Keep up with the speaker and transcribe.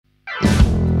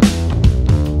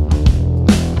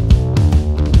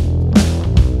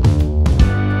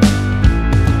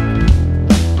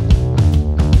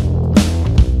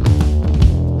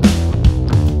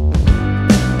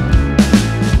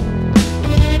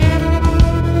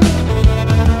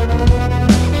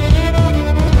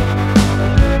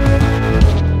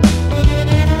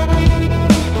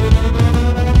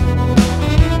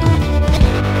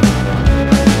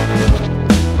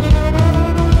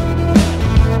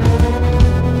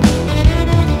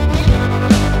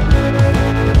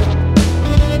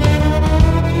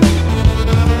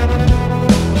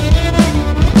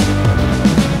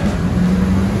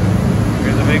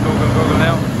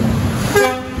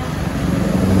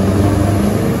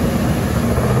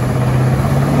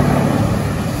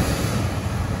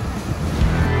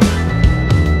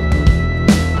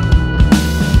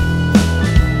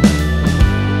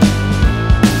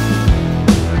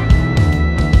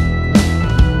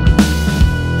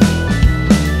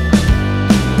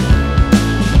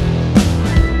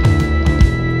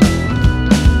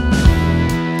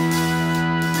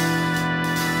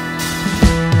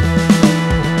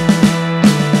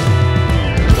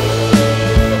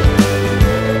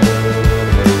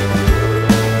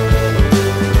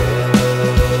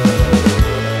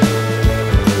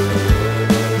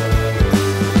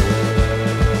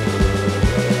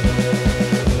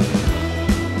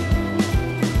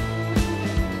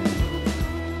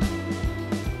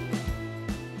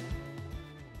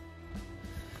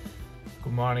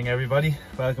morning everybody,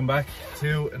 welcome back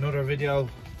to another video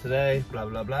today. Blah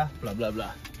blah blah blah blah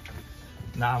blah.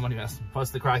 Nah, I'm only messing. What's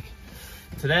the crack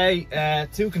today?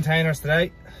 2 containers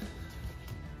today.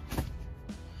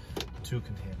 2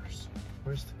 containers.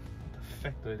 Where's the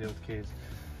fuck do I do with the keys?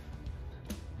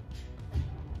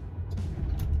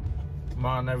 Come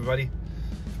on everybody,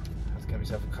 I have to get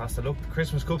myself a Costa. Look, the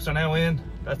Christmas cups are now in.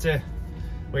 That's it.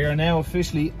 We are now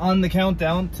officially on the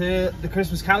countdown to the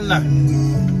Christmas calendar.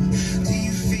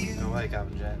 No way,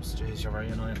 Gavin James. Jeez, you're very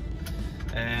annoying.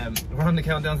 We're on the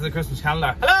countdown to the Christmas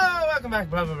calendar. Hello, welcome back,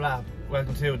 blah blah blah.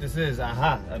 Welcome to, this is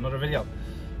another video.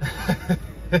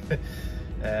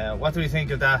 What do we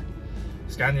think of that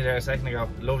Scania there a second ago?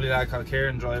 Lovely lad called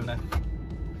Kieran driving it.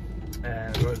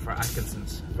 Driving for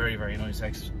Atkinson's. Very, very nice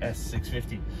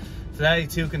S650. Today,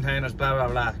 2 containers, blah blah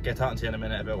blah. Get talking to you in a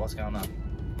minute about what's going on.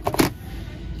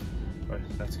 Right,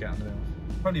 let's get on to it.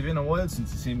 Probably been a while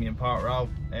since you seen me in Port Row.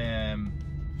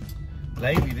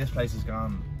 Lately this place has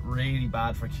gone really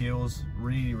bad for queues,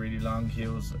 really long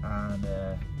queues, and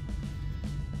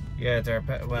yeah,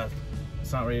 well,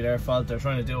 it's not really their fault. They're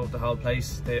trying to do up the whole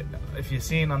place. If you've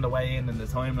seen on the way in the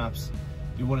time lapse,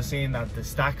 you would have seen that the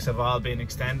stacks have all been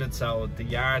extended, so the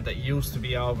yard that used to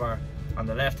be over on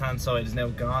the left hand side is now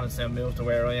gone. It's now moved to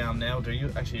where I am now. There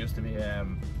actually used to be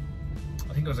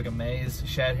I think it was like a maize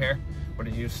shed here where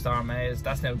they used to store maize.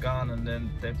 That's now gone, and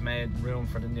then they've made room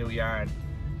for the new yard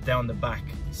down the back.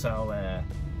 So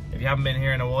if you haven't been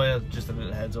here in a while, just a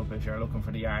little heads up, if you're looking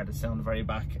for the yard, it's down the very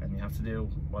back and you have to do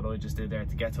what I just did there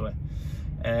to get to it.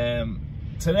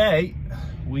 Today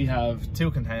we have 2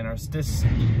 containers. This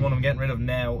one I'm getting rid of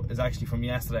now is actually from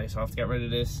yesterday, so I have to get rid of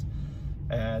this.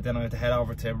 Then I have to head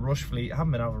over to Rushfleet. I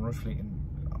haven't been over in Rushfleet in,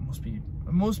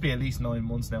 it must be at least 9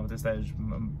 months now at this stage,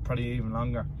 probably even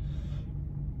longer.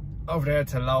 Over there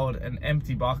to load an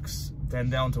empty box, then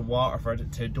down to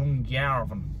Waterford to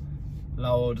Dungarvan,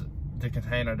 load the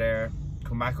container there,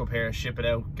 come back up here, ship it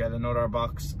out, get another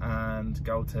box and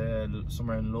go to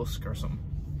somewhere in Lusk or something.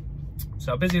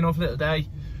 So busy enough little day.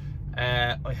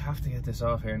 I have to get this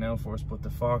off here now first, but the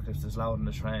forklift is loading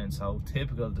the train, so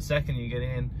typical. The second you get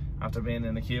in, after being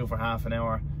in the queue for half an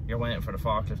hour, you're waiting for the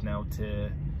forklift now to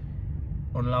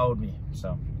unload me.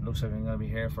 So it looks like I'm going to be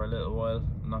here for a little while.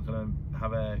 I'm not going to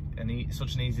have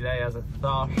such an easy day as I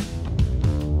thought,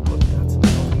 but that's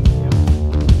enough.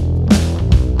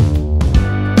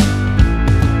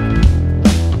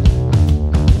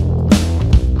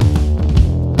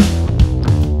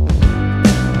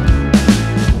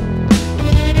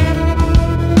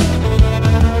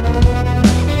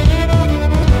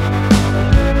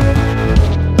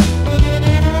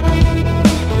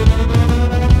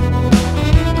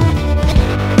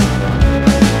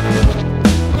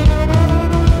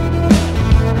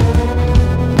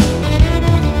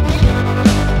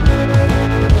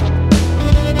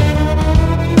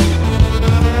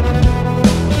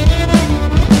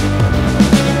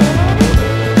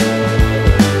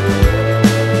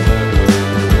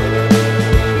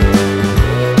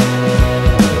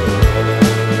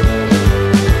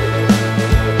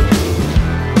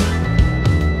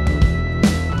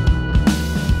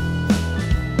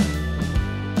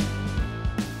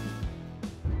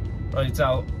 Right,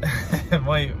 so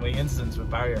my incidents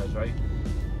with barriers, right?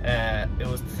 It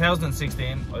was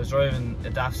 2016. I was driving a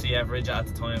DAF CF Ridge at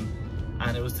the time,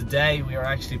 and it was the day we were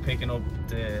actually picking up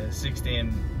the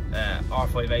 16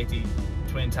 R580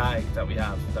 twin tag that we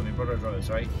have, that my brother drives,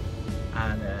 right?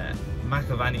 And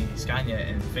McIlvany Scania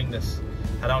in Finglas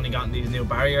had only gotten these new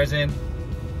barriers in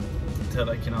to,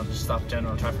 like, you know, just stop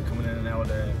general traffic coming in and out of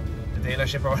the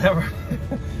dealership or whatever.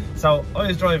 So I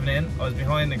was driving in, I was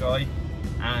behind the guy,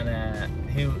 and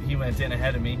he went in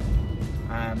ahead of me,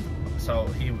 and so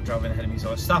he drove in ahead of me,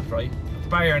 so I stopped, right? The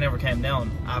barrier never came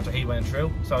down after he went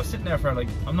through, so I was sitting there for, like,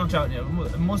 I'm not joking you,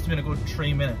 it must have been a good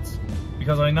 3 minutes,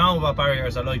 because I know what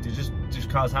barriers are like, they just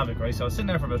cause havoc, right? So I was sitting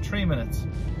there for about 3 minutes,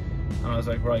 and I was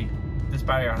like, right, this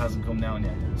barrier hasn't come down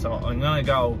yet, so I'm gonna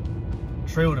go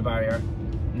through the barrier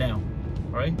now,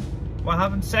 right? What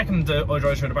happened? Second I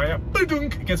drive through the barrier,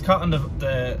 it gets caught on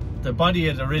the body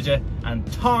of the ridge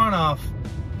and torn off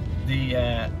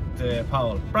the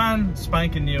pole. Brand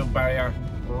spanking new barrier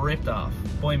ripped off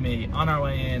by me on our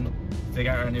way in to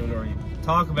get our new lorry.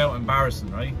 Talk about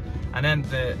embarrassing, right? And then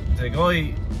the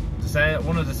guy,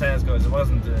 one of the sales guys, it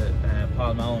wasn't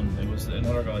Paul Mowen, it was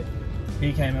another guy.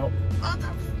 He came out, what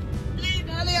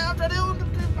the afternoon,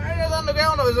 the barrier's on the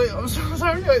ground. I was like, I'm so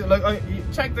sorry. Like, I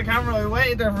checked the camera, I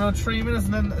waited there for about 3 minutes,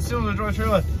 and then as soon as I drove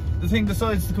through it, the thing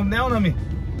decides to come down on me.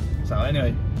 So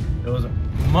anyway, it was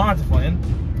mortifying.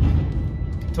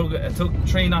 It took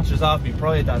 3 notches off me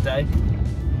pride that day.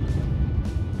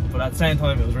 but at the same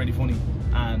time it was really funny,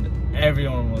 and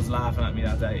everyone was laughing at me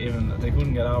that day. Even they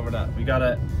couldn't get over that. We got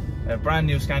a brand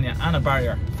new Scania and a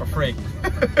barrier for free. Oh,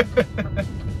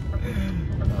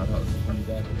 that was a funny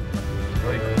day.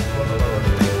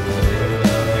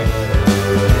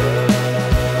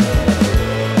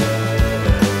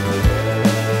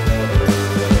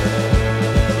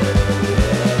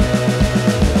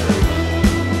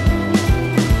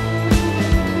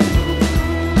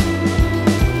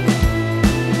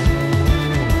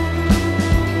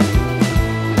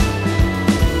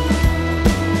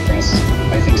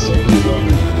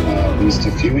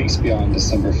 A few weeks beyond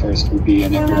December 1st would be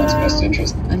in everyone's best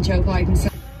interest. And Joe Biden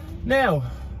said. Now,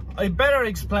 I better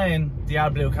explain the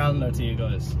AdBlue calendar to you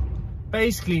guys.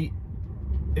 Basically,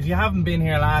 if you haven't been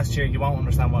here last year, you won't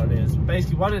understand what it is.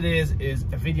 Basically, what it is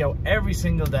a video every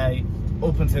single day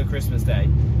up until Christmas Day.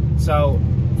 So,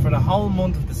 for the whole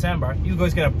month of December, you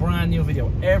guys get a brand new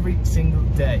video every single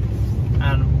day.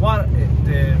 And what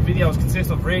the videos consist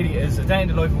of really is a day in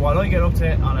the life of what I get up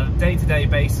to on a day-to-day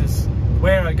basis,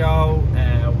 where I go,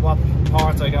 what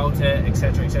parts I go to,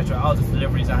 etc, etc, all the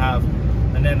deliveries I have.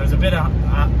 And then there's a bit of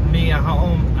me at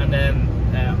home, and then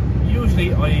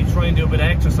usually I try and do a bit of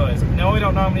exercise. Now, I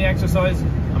don't normally exercise.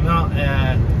 I'm not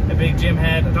a big gym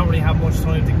head. I don't really have much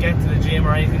time to get to the gym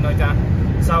or anything like that.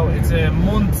 So it's a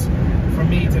month for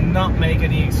me to not make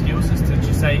any excuses, to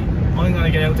just say, I'm going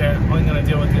to get out there, I'm going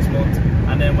to do it this month.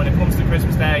 And then when it comes to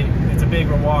Christmas Day, it's a big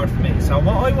reward for me. So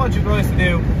what I want you guys to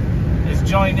do is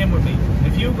join in with me.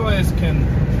 If you guys can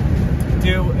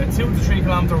do a 2 to 3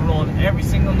 kilometer run every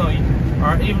single night,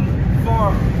 or even 4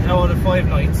 out of 5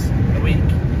 nights a week,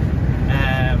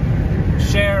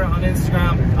 share it on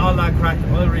Instagram, all that crack,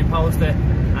 I'll repost it,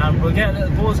 and we'll get a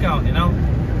little buzz going, you know.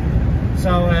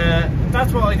 So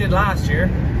that's what I did last year.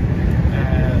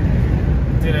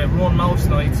 Did a run most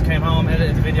nights, came home,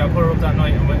 edited the video, put it up that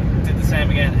night, and did the same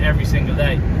again every single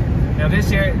day. Now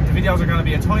this year the videos are going to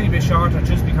be a tiny bit shorter,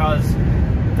 just because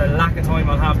the lack of time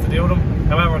I'll have to do them.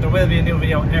 However, there will be a new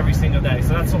video every single day,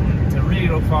 so that's something to really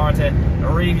look forward to.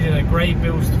 I really did a great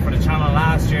boost for the channel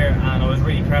last year, and I was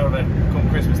really proud of it come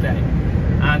Christmas Day.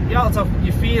 And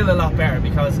you feel a lot better,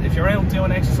 because if you're out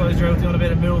doing exercise, you're out doing a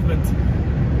bit of movement,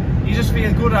 you just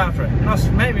feel good after it.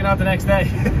 Maybe not the next day,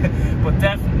 but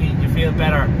definitely you feel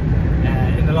better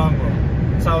in the long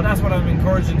run. So that's what I'm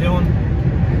encouraging doing.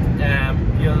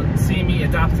 You'll see me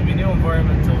adapt to my new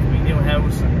environment, of my new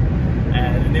house,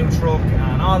 and the new truck,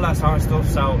 and all that sort of stuff.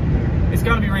 So it's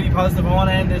going to be really positive. I want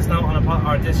to end this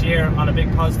note this year on a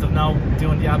big positive note,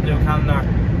 doing the AdBlue calendar,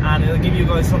 and it'll give you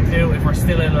guys something to do if we're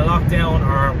still in a lockdown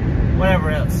or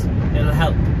whatever else. It'll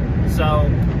help. So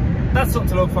that's something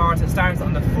to look forward to. It starts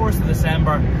on the 1st of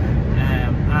December.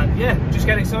 And yeah, just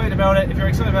get excited about it. If you're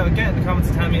excited about it, get in the comments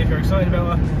and tell me if you're excited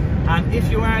about it. And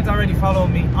if you aren't already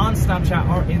following me on Snapchat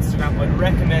or Instagram, I'd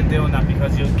recommend doing that,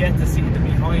 because you'll get to see the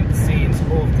behind the scenes of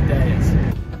the days.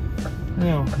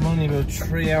 Now, I'm only about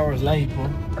 3 hours late, but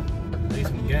at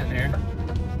least I'm getting there.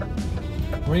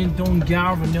 We're in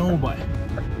Dungarvan now, boy.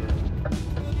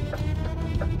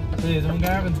 So yeah,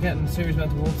 Dungarvan's getting serious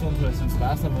amount of work done to it since the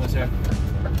last time I was here.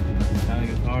 Standing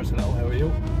in cars, hello, how are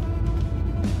you?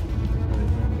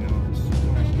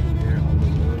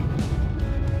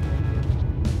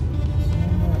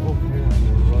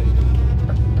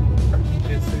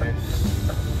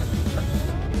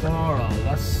 Alright,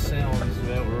 that sounds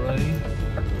about right.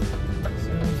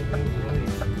 Sounds about right.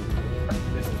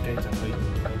 This is gates are tight.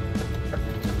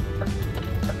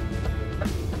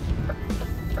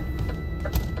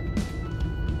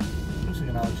 Looks like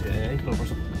an LGA club or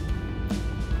something.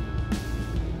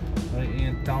 Right,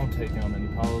 Ian, don't take on any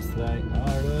poles today.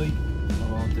 Alright,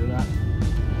 I won't do that.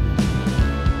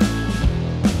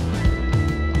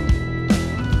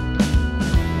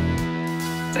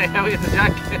 Say how are you,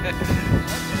 Jack?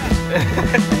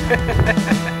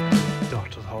 Door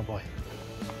to the whole boy.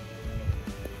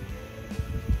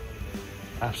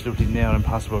 Absolutely near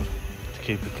impossible to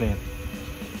keep it clean.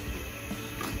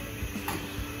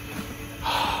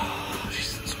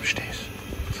 She's in some state.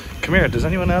 Come here, does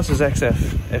anyone else's XF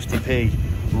FTP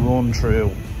run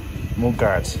through mud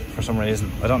guards for some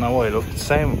reason? I don't know why. Look,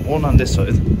 same one on this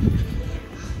side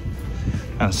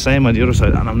and same on the other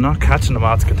side, and I'm not catching them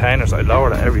out the containers. I lower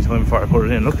that every time before I put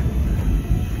it in. Look,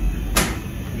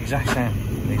 the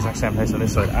exact same place on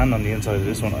this side and on the inside of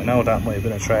this one. I know that might have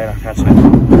been a trailer catching it.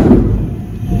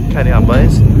 Carry on,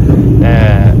 boys.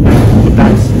 But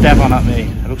that's definitely not me.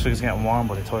 It looks like it's getting warm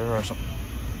by the tire or something.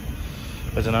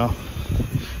 I don't know.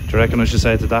 Do you reckon I should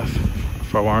say to DAF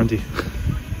for warranty? Do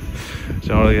you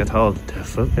know what I get told? The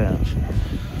fuck out.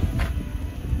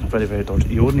 Very, very dirty.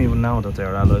 You wouldn't even know that they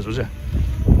were alloys, would you?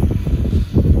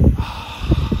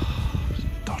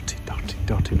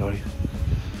 Lordy.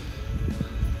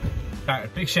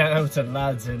 Big shout out to the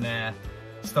lads in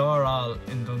Store All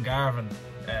in Dungarvan.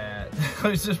 I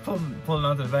was just pulling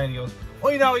onto the vein, he goes,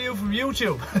 I know you from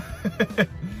YouTube.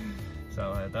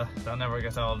 So that never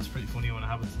gets old. It's pretty funny when it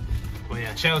happens. But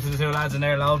yeah, shout out to the two lads in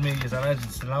there, allowed me, as I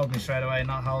just allowed me straight away,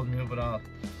 not holding me up at all.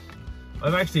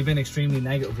 I've actually been extremely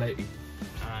negative lately,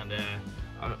 and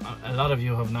a lot of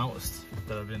you have noticed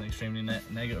that I've been extremely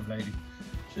negative lately.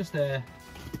 Just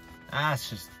it's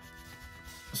just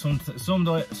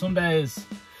some days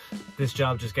this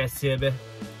job just gets to you a bit,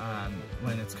 and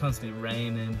when it's constantly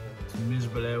raining, it's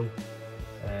miserable out,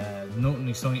 nothing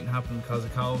exciting happening because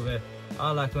of COVID,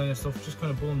 all that kind of stuff just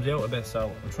kind of bums you out a bit.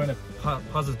 So I'm trying to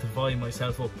positivify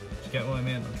myself up. Do you get what I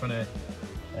mean? I'm trying to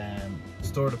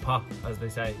stir the pot, as they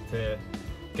say, to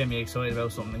get me excited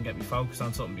about something and get me focused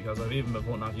on something, because I've even been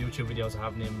putting off YouTube videos. I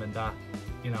haven't even been that,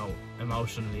 you know,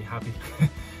 emotionally happy.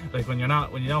 Like when you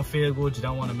don't feel good, you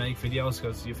don't want to make videos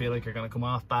because you feel like you're going to come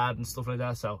off bad and stuff like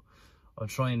that. So I'm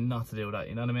trying not to do that,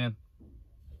 you know what I mean?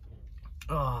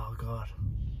 Oh God.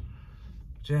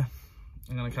 But yeah,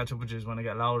 I'm going to catch up with you when I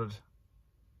get loaded,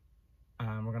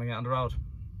 and we're going to get on the road.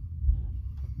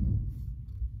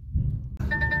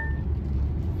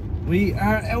 We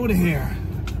are out of here.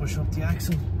 Push up the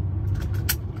axle.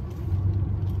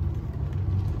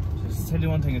 Just to tell you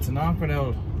one thing, it's an awkward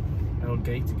old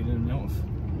gate to get in and out of.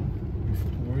 I'm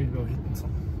fucking worried about hitting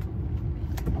something.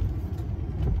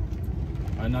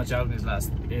 I'm not joking, this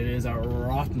last. It is a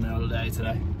rotten old day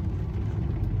today.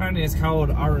 Apparently it's called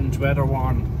orange weather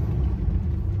warning.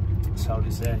 So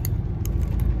they say.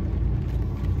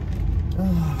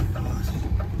 Oh God.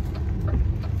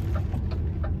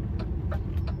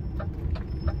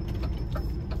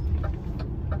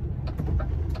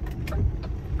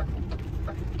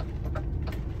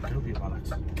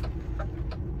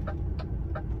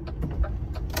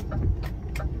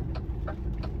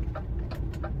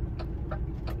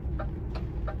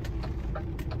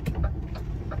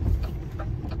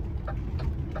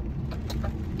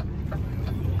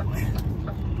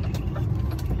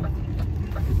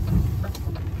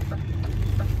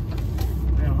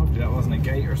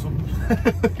 Gate or something.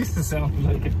 Used to sound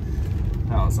like it.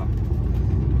 That was on.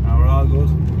 Now we're all good.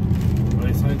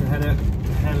 Right, time to head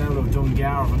out of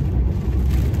Dungarvan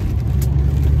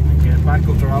and get back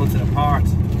up the road to the port.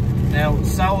 Now,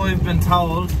 so I've been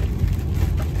told,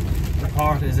 the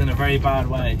port is in a very bad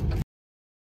way.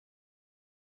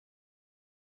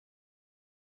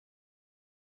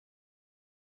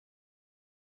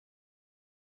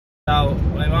 So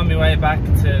I'm on my way back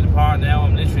to the port now.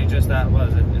 I'm literally just at, what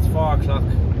is it? It's 4 o'clock,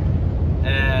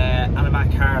 and I'm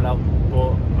at Carlow.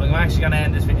 But I'm actually going to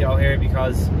end this video here,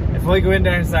 because if I go in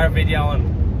there and start videoing,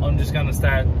 I'm just going to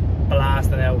start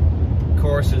blasting out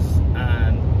courses,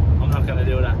 and I'm not going to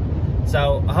do that.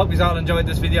 So I hope you all enjoyed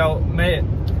this video. May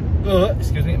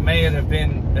it have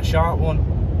been a short one,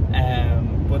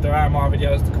 but there are more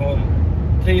videos to come.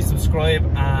 Please subscribe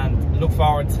and look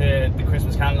forward to the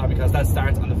Christmas calendar, because that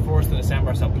starts on the 1st of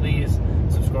December. So please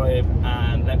subscribe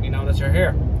and let me know that you're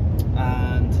here.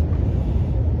 And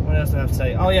what else do I have to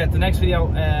say? Oh yeah, the next video,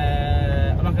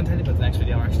 I'm not going to tell you about the next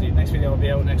video actually. The next video will be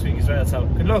out next week as well. So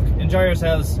good luck, enjoy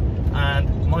yourselves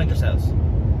and mind yourselves.